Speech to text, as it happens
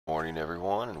Morning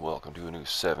everyone, and welcome to a new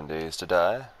 7 Days to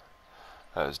Die.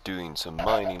 I was doing some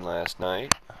mining last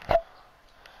night.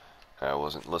 I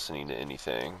wasn't listening to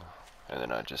anything, and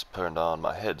then I just turned on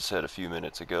my headset a few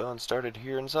minutes ago and started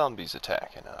hearing zombies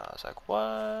attacking. I was like,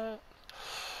 what?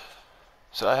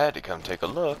 So I had to come take a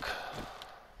look,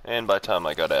 and by the time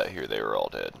I got out here they were all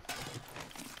dead.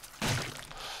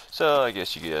 So I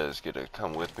guess you guys get to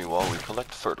come with me while we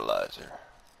collect fertilizer.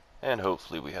 And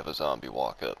hopefully we have a zombie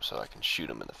walk up so I can shoot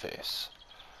him in the face.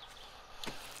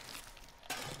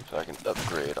 So I can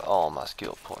upgrade all my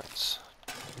skill points.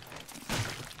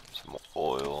 Some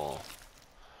oil,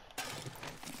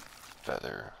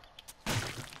 feather,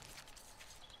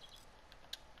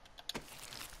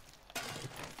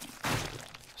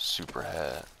 super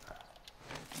hat.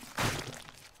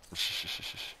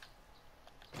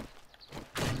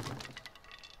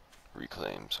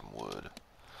 Reclaim some wood.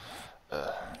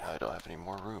 I don't have any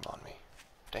more room on me.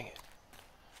 Dang it.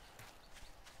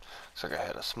 Looks like I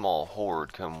had a small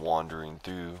horde come wandering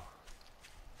through.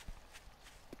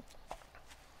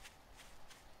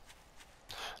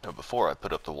 Now before I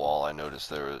put up the wall, I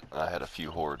noticed I had a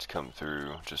few hordes come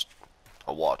through.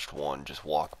 I watched one just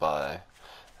walk by.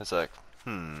 It's like,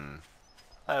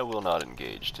 I will not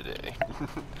engage today.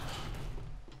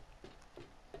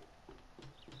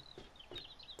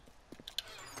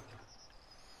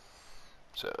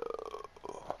 So,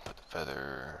 put the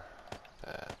feather,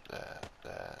 that,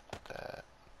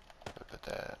 put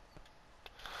that.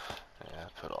 Yeah,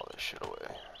 put all this shit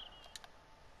away.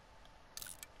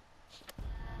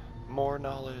 More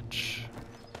knowledge.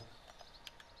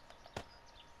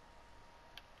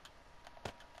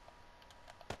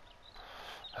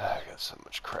 I got so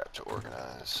much crap to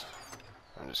organize.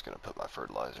 I'm just gonna put my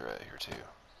fertilizer out here too.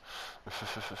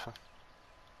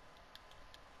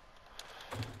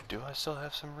 Do I still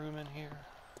have some room in here?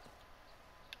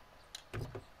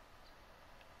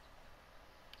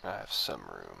 I have some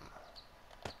room.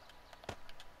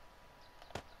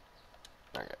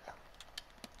 Okay.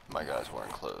 My guy's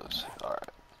wearing clothes. Alright.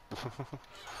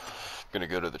 Gonna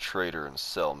go to the trader and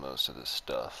sell most of this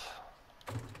stuff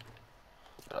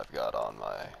that I've got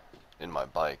in my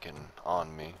bike and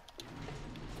on me.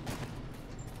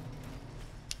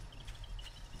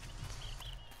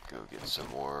 Go get some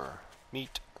more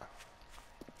meat.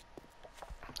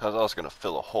 I was also gonna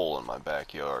fill a hole in my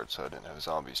backyard so I didn't have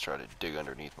zombies try to dig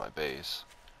underneath my base.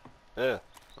 I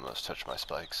almost touched my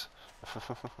spikes.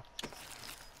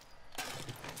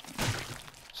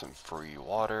 Some free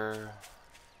water.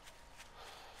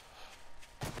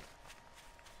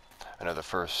 I know the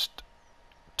first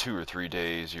 2 or 3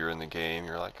 days you're in the game,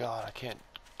 you're like, God, I can't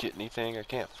get anything, I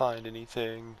can't find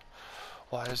anything.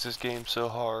 Why is this game so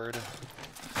hard?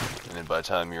 And then by the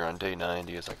time you're on day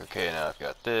 90, it's like, okay, now I've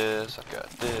got this, I've got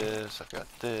this, I've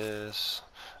got this.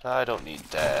 I don't need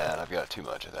that, I've got too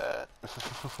much of that.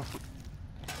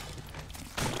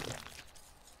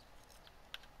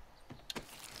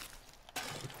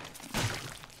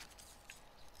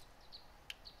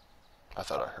 I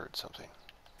thought I heard something,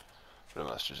 but it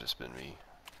must have just been me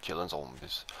killing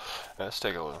zombies. Let's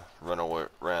take a run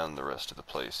around the rest of the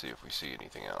place, see if we see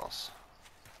anything else.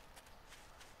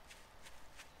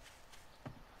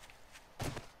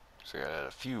 So I had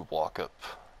a few walk up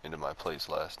into my place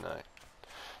last night.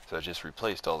 So I just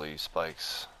replaced all these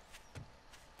spikes.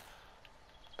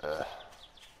 Got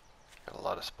a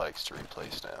lot of spikes to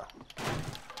replace now.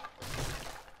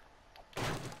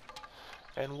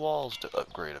 And walls to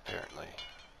upgrade apparently.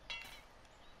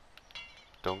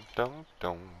 Donk, donk,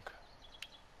 donk.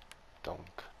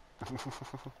 Donk.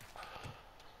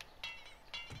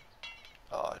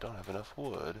 Oh, I don't have enough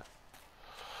wood.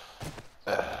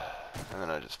 And then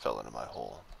I just fell into my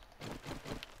hole.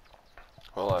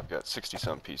 Well, I've got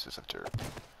 60-some pieces of dirt.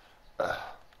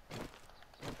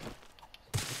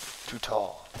 Too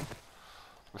tall.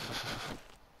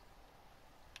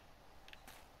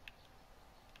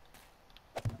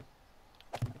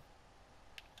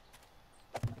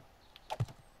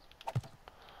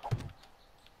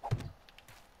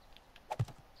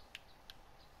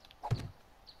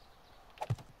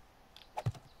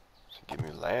 So give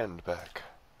me land back.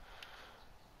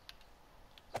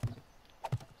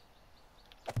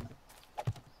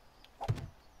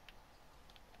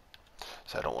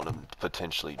 So I don't want them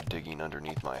potentially digging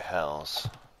underneath my house.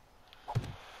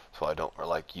 So I don't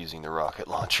like using the rocket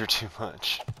launcher too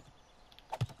much.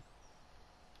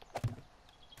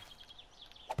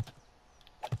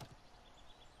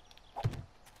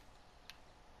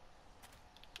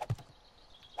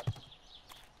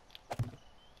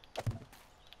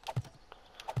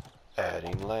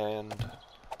 Adding land.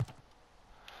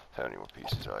 How many more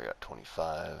pieces? Oh, I got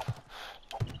 25.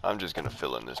 I'm just gonna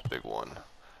fill in this big one.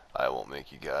 I won't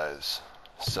make you guys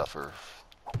suffer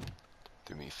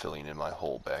through me filling in my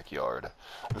whole backyard.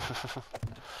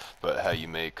 But how you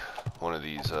make one of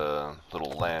these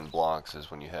little land blocks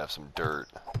is when you have some dirt.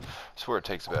 I swear it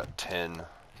takes about 10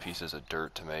 pieces of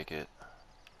dirt to make it.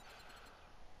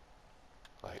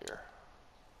 Oh, here.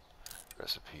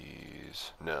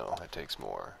 Recipes. No, it takes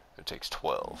more. It takes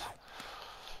 12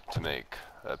 to make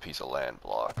a piece of land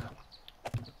block.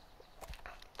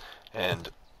 And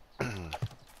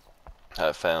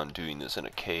I found doing this in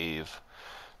a cave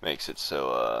makes it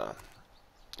so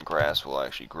grass will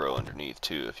actually grow underneath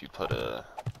too if you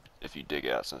dig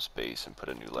out some space and put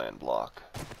a new land block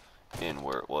in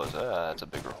where it was. That's a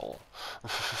bigger hole.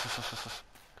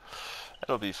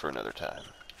 That'll be for another time.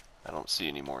 I don't see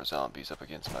any more zombies up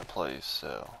against my place,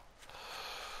 so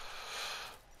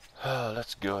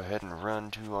let's go ahead and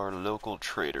run to our local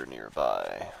trader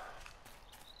nearby.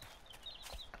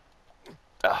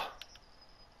 Ah,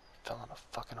 fell in a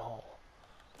fucking hole.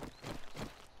 I'm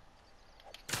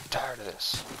tired of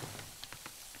this.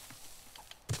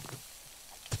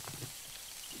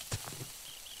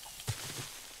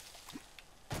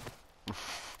 I've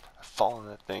fallen in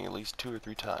that thing at least 2 or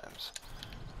 3 times.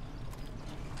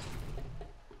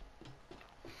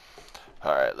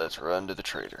 Alright, let's run to the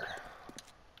trader.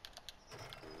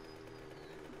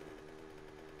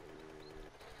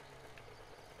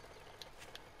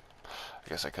 I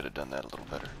guess I could have done that a little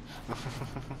better.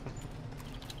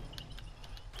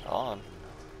 On.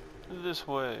 This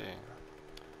way.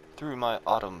 Through my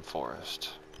autumn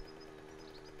forest.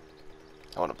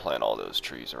 I want to plant all those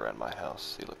trees around my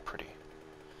house. They look pretty.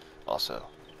 Also,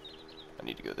 I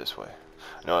need to go this way.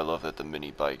 I know I love that the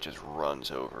mini bike just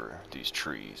runs over these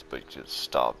trees, but just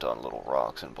stopped on little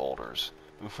rocks and boulders.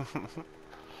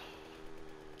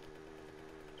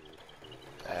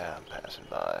 Yeah, I'm passing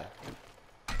by.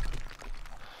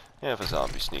 Yeah, if a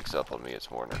zombie sneaks up on me,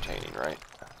 it's more entertaining, right?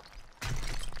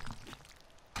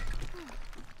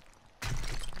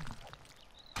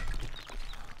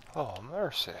 Oh,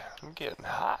 mercy. I'm getting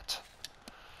hot.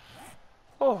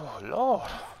 Oh, Lord.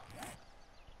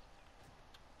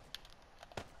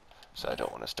 So I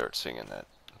don't want to start singing that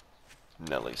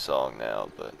Nelly song now,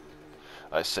 but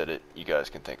I said it. You guys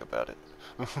can think about it.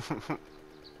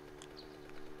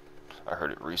 I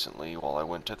heard it recently while I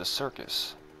went to the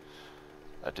circus.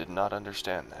 I did not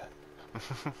understand that.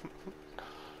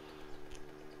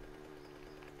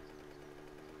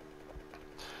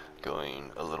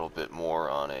 Going a little bit more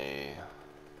on a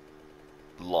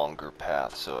longer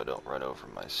path so I don't run over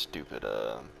my stupid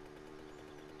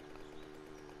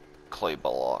clay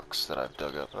blocks that I've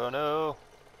dug up. Oh no!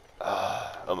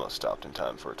 Almost stopped in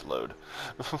time for it to load.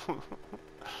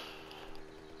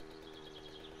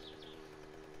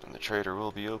 And the trader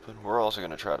will be open. We're also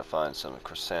going to try to find some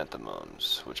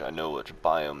chrysanthemums, which I know which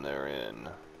biome they're in.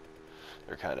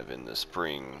 They're kind of in the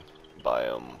spring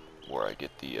biome where I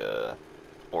get the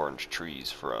orange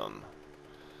trees from.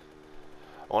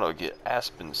 I want to get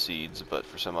aspen seeds, but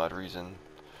for some odd reason,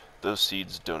 those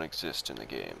seeds don't exist in the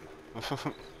game.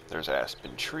 There's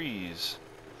aspen trees,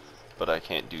 but I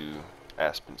can't do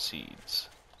aspen seeds.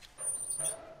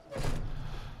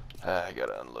 I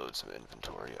gotta unload some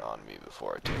inventory on me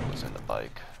before I take what's in the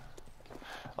bike.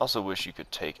 Also wish you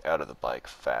could take out of the bike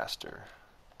faster.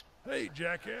 Hey,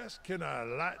 jackass, can I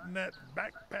lighten that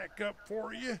backpack up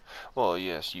for you? Well,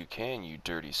 yes, you can, you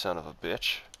dirty son of a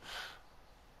bitch.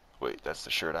 Wait, that's the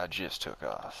shirt I just took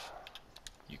off.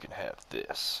 You can have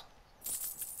this.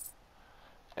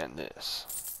 And this.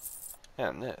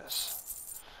 And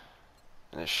this.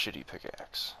 And this shitty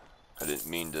pickaxe. I didn't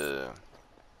mean to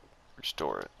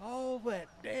restore it. All that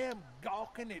damn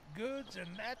gawking at goods and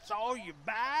that's all you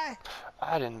buy?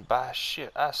 I didn't buy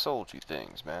shit. I sold you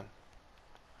things, man.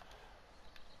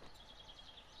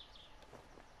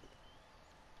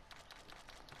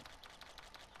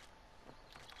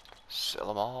 Sell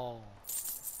them all.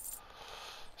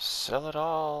 Sell it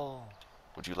all.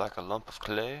 Would you like a lump of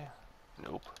clay?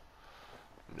 Nope.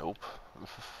 Nope.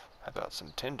 How about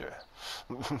some tinder?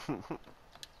 Some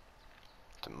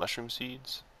mushroom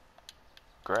seeds?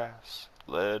 Grass?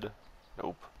 Lead?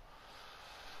 Nope.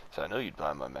 So I know you'd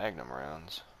buy my magnum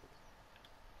rounds.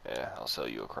 Yeah, I'll sell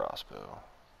you a crossbow.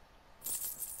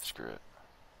 Screw it.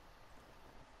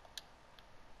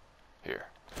 Here.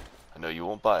 I know you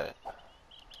won't buy it.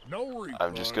 No refunds.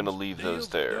 I'm just gonna leave those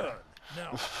there. Done.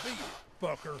 Now, beat it,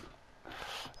 fucker.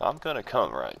 I'm gonna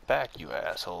come right back, you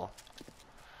asshole.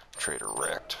 Trader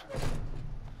wrecked.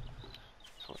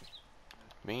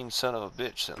 Mean son of a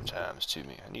bitch sometimes to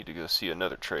me. I need to go see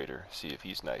another trader, see if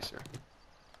he's nicer.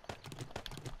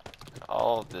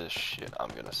 All this shit I'm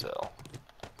gonna sell.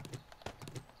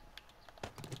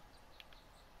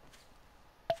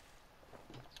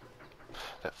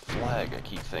 flag, I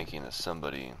keep thinking of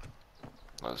somebody,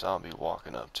 a zombie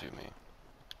walking up to me.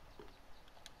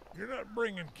 You're not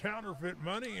bringing counterfeit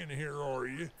money in here, are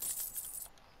you?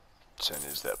 And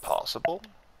is that possible?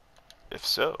 If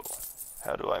so,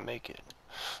 how do I make it?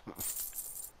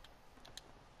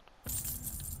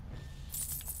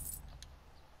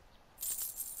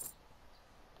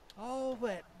 All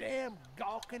that damn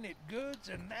gawking at goods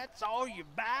and that's all you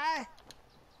buy?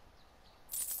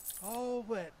 All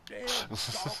that damn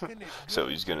gawking at goods. So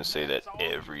he's gonna say that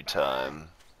every time.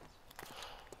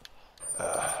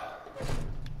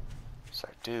 It's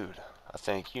like, dude, I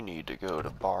think you need to go to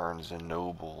Barnes and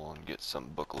Noble and get some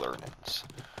book learnings.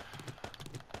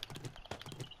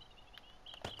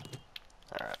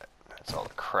 Alright, that's all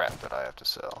the crap that I have to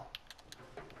sell.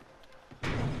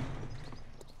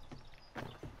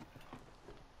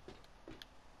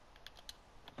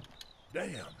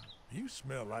 Damn, you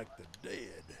smell like the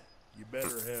dead. You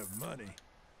better have money.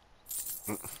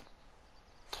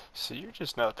 See, you're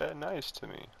just not that nice to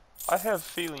me. I have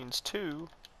feelings too.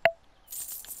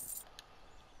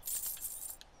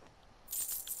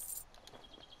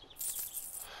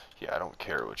 Yeah, I don't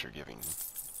care what you're giving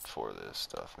for this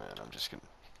stuff, man.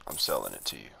 I'm selling it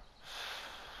to you.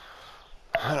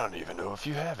 I don't even know if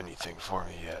you have anything for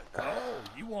me yet. Oh,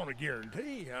 you want a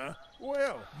guarantee, huh?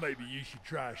 Well, maybe you should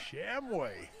try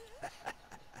Shamway.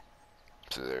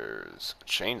 So there's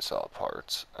chainsaw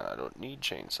parts, and I don't need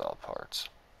chainsaw parts.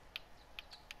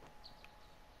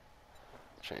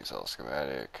 Chainsaw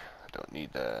schematic, I don't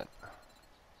need that.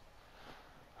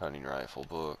 Hunting rifle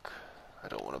book, I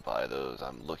don't want to buy those.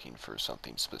 I'm looking for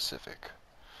something specific.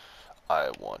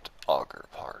 I want auger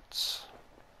parts.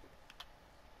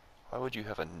 Why would you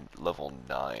have a level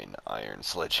 9 iron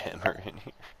sledgehammer in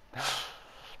here?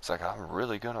 It's like, I'm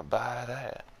really gonna buy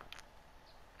that.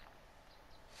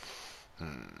 I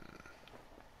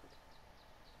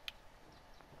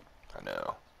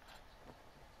know.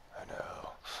 I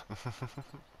know.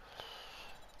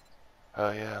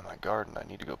 Oh yeah, my garden. I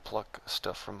need to go pluck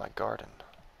stuff from my garden.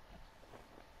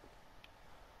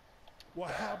 Well,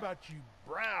 how about you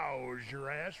browse your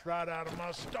ass right out of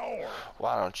my store?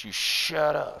 Why don't you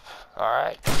shut up,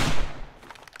 alright?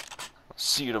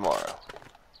 See you tomorrow,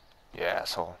 you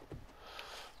asshole.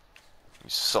 You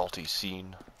salty sea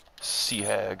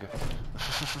hag.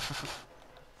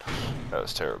 That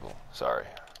was terrible, sorry.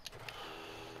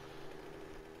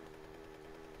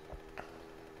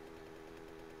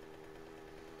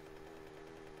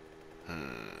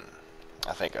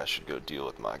 I think I should go deal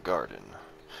with my garden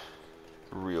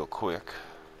real quick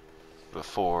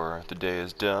before the day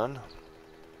is done.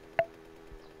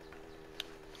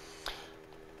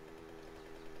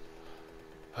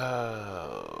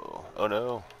 Oh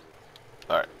no.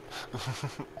 Alright.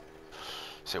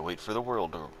 So wait for the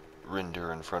world to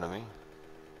render in front of me.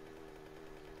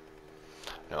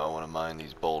 Now I want to mine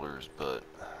these boulders, but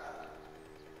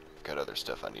I've got other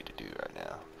stuff I need to do right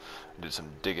now. I did some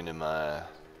digging in my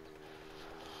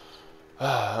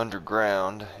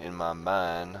underground in my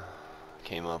mine.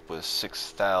 Came up with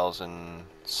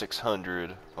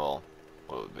 6,600, well,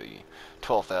 what would be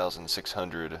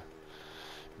 12,600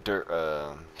 dirt,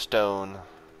 stone,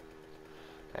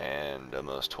 and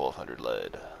almost 1,200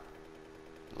 lead,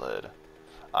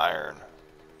 iron,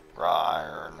 raw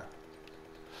iron.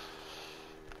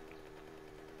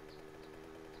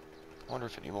 Wonder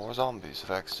if any more zombies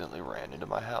have accidentally ran into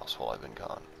my house while I've been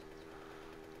gone.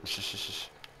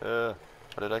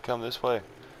 Why did I come this way?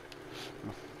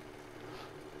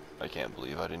 I can't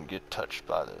believe I didn't get touched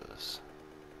by those.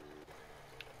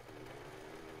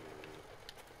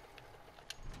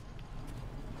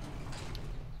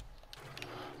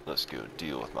 Let's go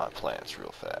deal with my plants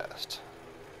real fast.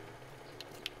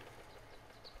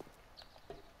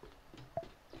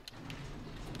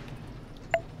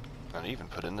 And even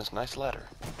put in this nice ladder.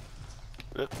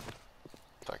 Oop.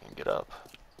 If I can get up.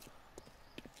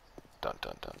 Dun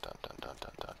dun dun dun dun dun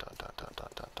dun dun dun dun dun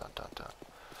dun dun dun dun.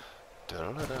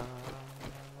 Dun dun dun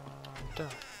dun.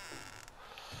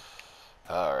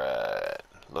 Alright,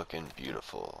 looking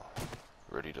beautiful.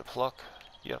 Ready to pluck?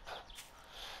 Yep.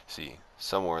 See,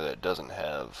 somewhere that doesn't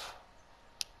have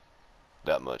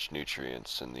that much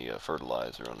nutrients in the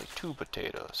fertilizer, only 2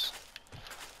 potatoes.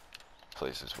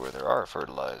 Places where there are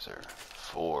fertilizer,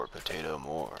 4 potato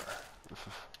more.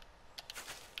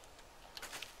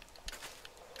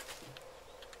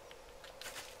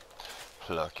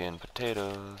 Plucking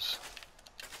potatoes.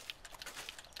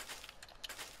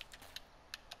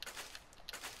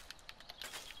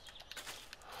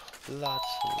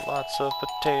 Lots and lots of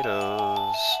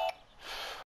potatoes.